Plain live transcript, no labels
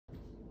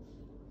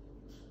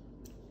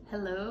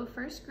Hello,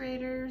 first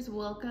graders.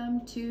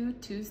 Welcome to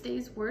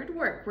Tuesday's Word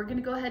Work. We're gonna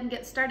go ahead and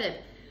get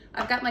started.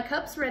 I've got my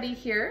cups ready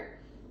here,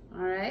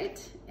 all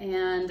right?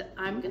 And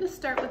I'm gonna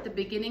start with the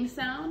beginning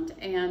sound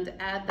and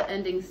add the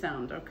ending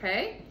sound,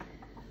 okay?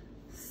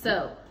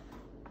 So,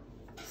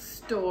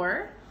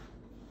 store,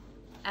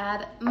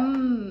 add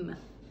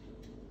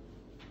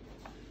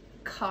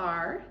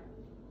car,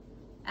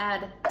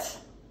 add t,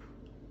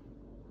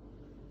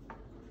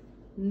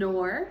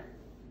 nor,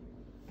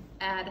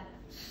 add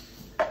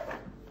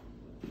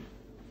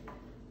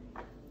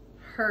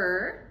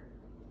her,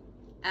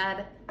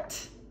 add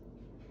t,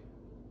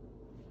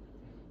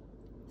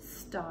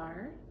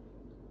 star,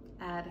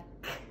 add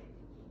k,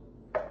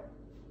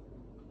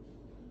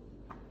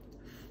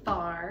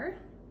 far,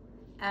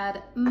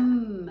 add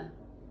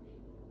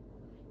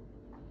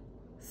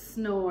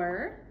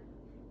snore,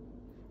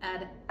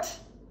 add t,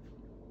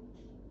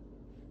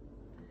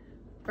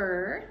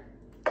 fur,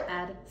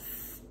 add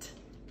st,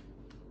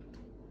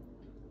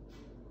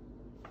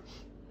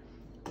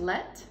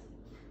 let,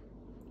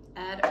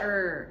 add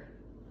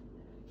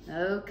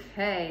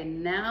Okay,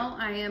 now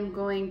I am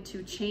going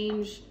to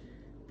change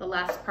the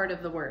last part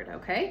of the word,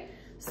 okay?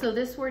 So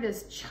this word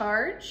is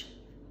charge,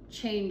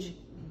 change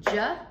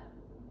j.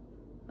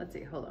 Let's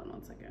see, hold on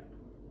one second.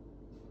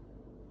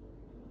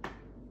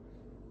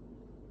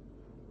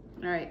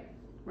 All right,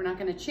 we're not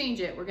gonna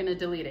change it, we're gonna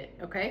delete it,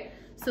 okay?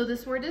 So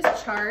this word is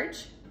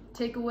charge,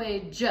 take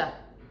away j.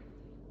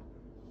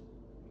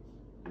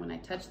 When I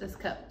touch this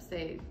cup,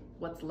 say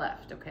what's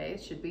left, okay?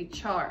 It should be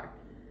char.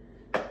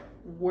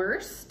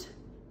 Worst,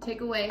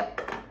 take away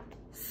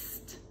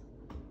st.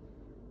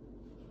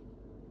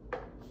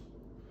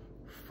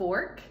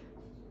 Fork,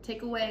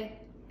 take away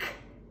k.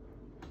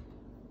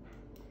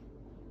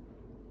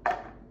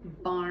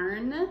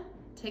 Barn,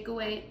 take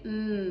away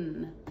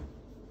n.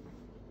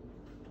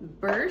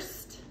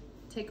 Burst,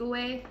 take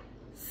away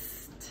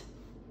st.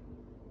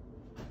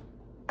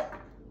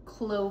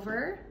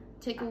 Clover,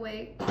 take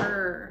away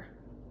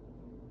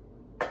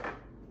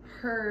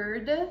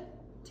Herd,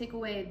 take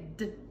away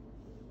d.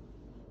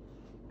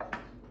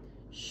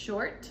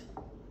 Short,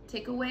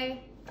 take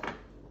away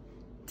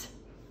t.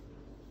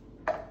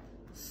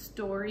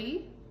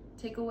 Story,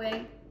 take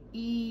away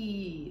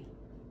e.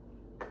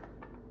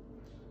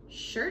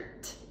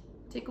 Shirt,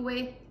 take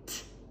away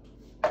t.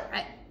 All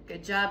right,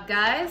 good job,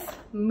 guys.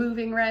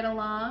 Moving right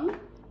along.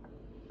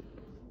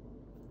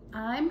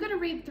 I'm gonna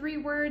read 3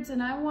 words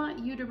and I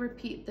want you to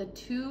repeat the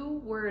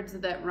 2 words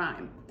that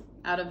rhyme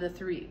out of the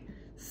 3.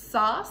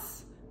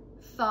 Sauce,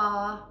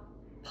 thaw,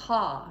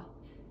 paw.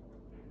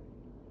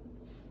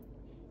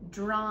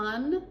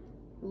 Drawn,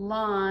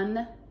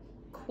 lawn,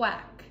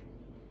 quack.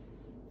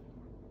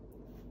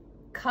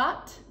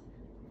 Caught,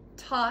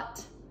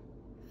 taught,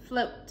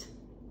 float.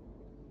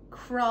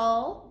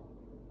 Crawl,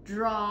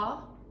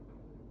 draw,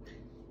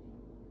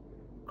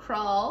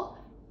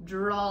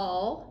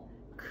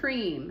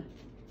 cream.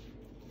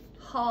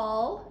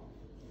 Haul,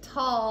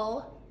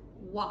 tall,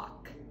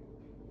 walk.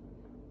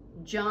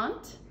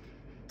 Jaunt,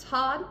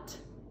 taunt,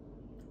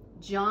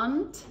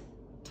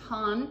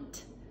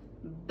 taunt,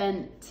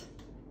 bent.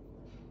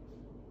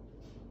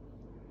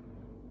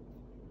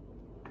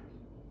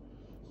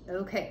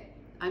 Okay,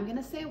 I'm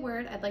gonna say a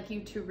word. I'd like you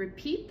to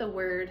repeat the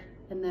word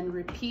and then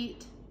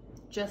repeat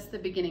just the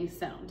beginning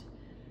sound.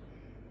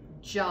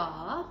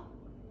 Jaw,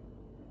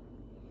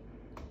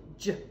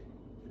 j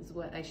is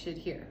what I should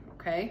hear,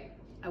 okay?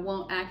 I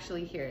won't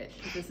actually hear it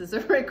because this is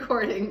a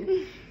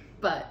recording,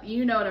 but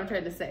you know what I'm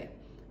trying to say.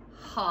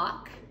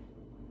 Hawk,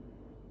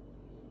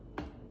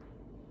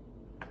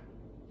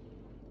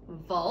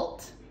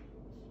 vault,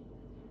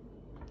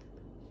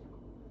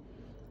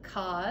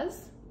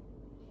 cause,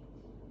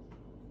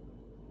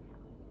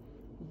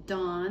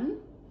 dawn,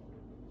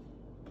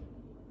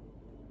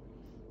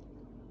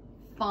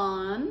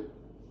 fawn,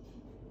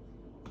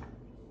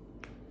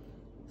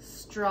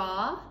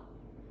 straw,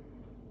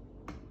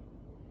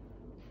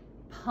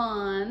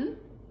 pawn,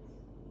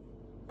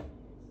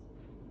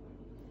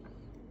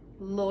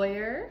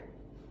 lawyer,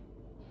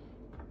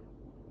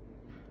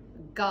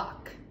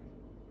 gawk.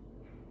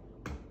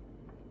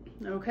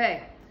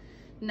 Okay,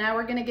 now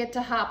we're gonna get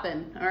to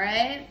hopping, all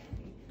right?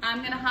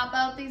 I'm gonna hop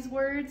out these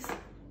words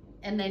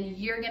and then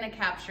you're gonna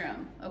capture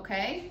them,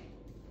 okay?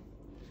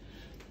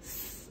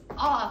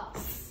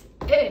 Sausage.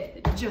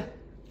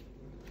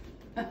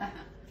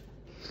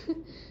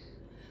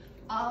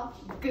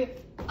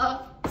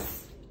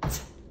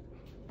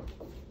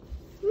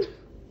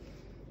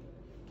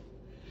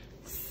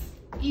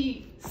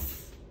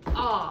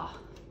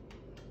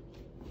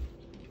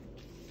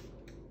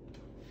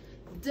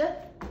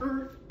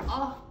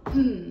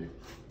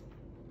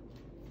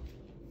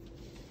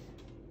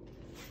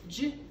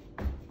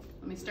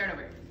 Let me start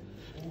over.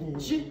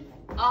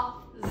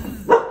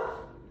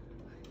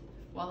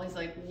 Wally's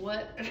like,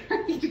 what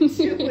are you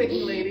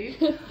doing, lady?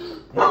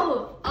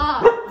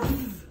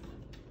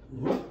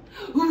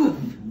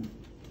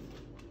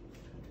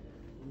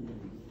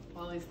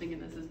 Wally's thinking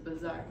this is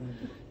bizarre.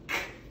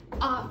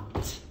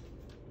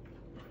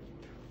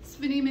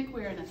 Phonemic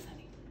awareness,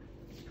 honey.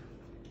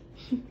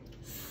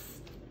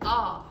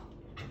 ah.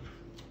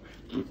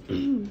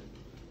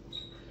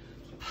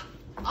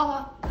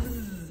 Ah,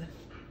 z.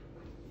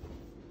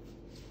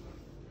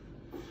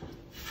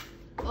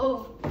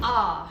 Oh,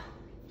 ah.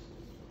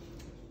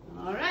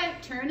 All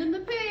right, turning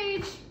the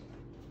page.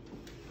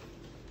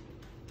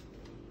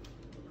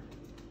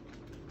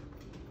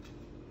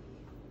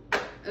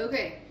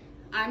 Okay,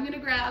 I'm gonna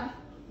grab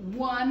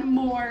one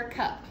more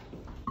cup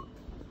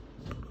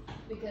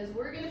because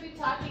we're gonna be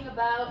talking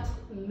about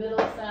middle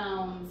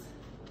sounds.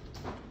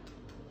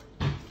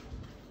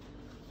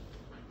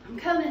 I'm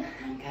coming.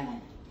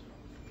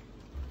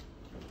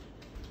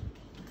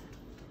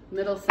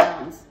 Middle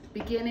sounds,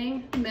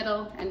 beginning,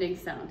 middle, ending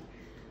sound.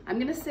 I'm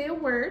gonna say a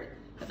word.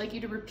 I'd like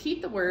you to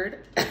repeat the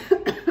word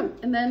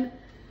and then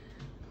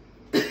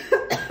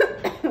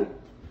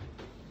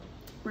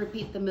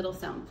repeat the middle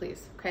sound,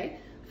 please, okay?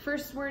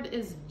 First word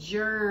is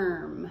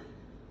germ.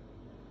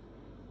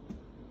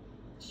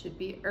 Should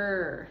be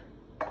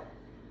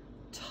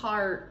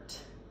tart,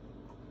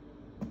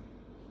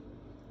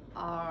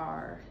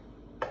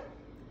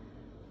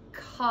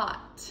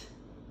 caught.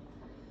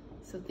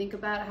 So think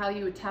about how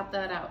you would tap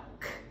that out.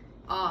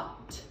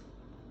 Ought.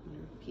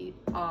 Repeat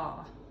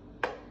ah.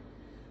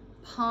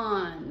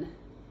 Pawn.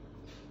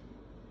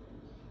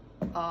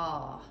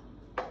 Ah.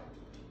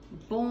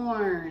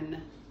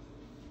 Born.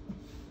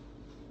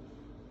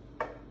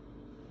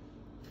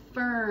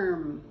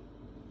 Firm.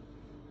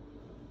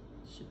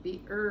 Should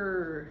be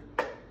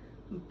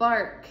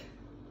bark.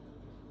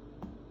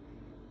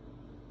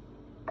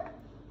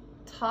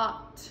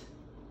 Taught.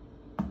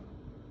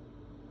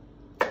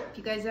 If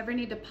you guys ever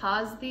need to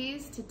pause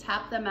these to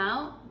tap them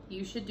out,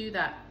 you should do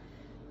that.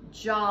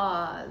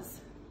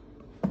 Jaws.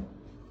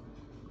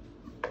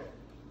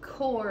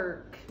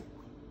 Cork.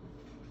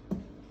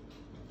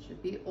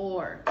 Should be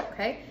or,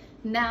 okay?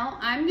 Now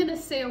I'm gonna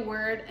say a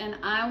word and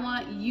I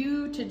want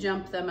you to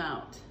jump them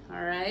out,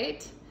 all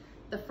right?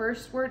 The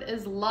first word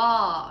is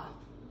law.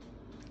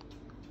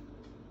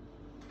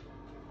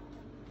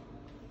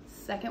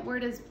 Second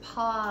word is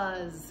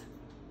pause.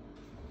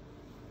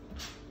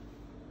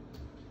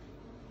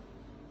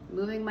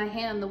 Moving my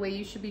hand the way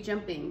you should be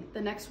jumping. The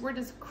next word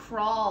is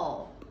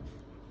crawl.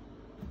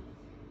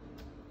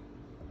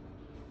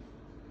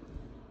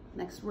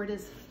 Next word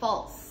is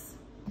false.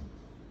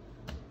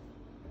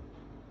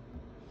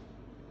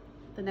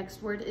 The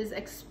next word is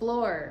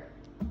explore.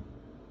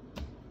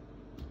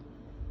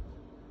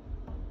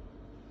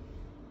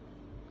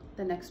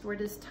 The next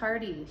word is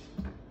tardy.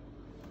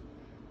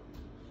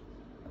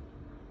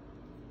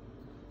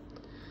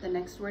 The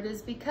next word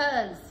is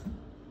because.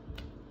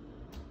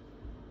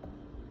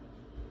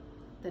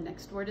 The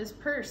next word is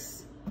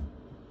purse.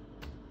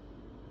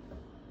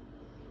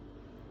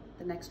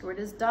 The next word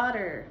is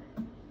daughter.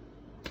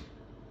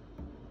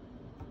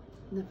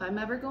 And if I'm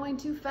ever going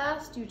too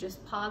fast, you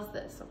just pause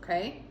this,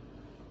 okay?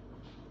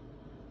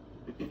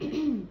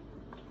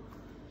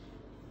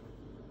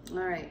 All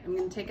right, I'm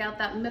gonna take out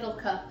that middle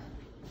cup,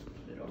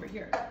 put it over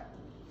here.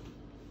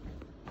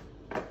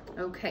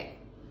 Okay,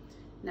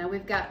 now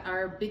we've got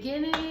our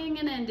beginning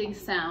and ending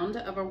sound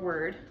of a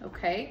word,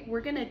 okay?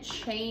 We're gonna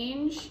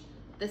change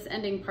this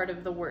ending part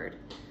of the word.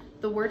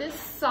 The word is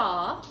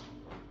saw.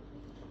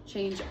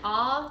 Change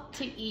ah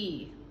to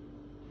e.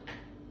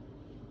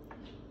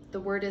 The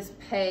word is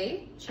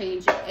pay.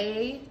 Change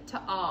a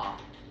to ah.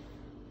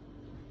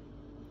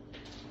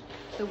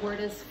 The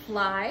word is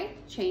fly.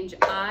 Change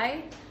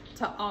I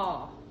to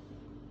ah.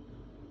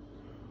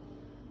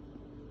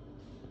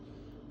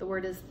 The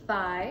word is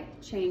thigh.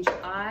 Change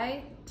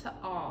I to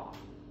ah.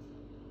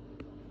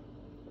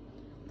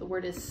 The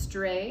word is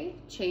stray.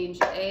 Change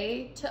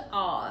a to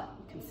ah.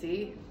 You can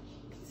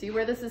see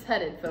where this is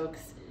headed,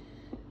 folks.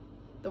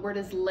 The word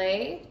is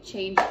lay,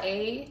 change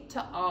a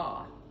to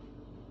ah.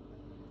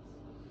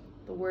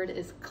 The word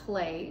is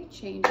clay,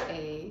 change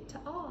a to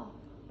ah.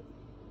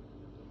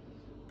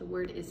 The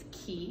word is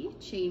key,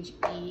 change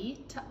e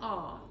to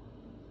ah.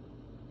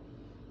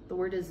 The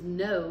word is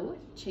no,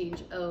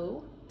 change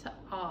o to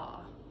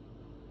ah.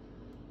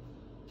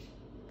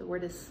 The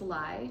word is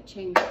sly,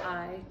 change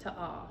I to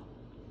ah.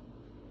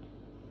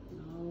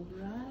 All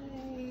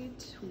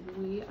right,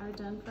 we are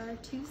done for our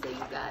Tuesday,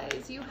 you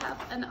guys. You have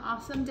an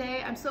awesome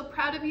day. I'm so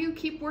proud of you.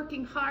 Keep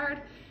working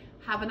hard.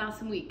 Have an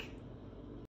awesome week.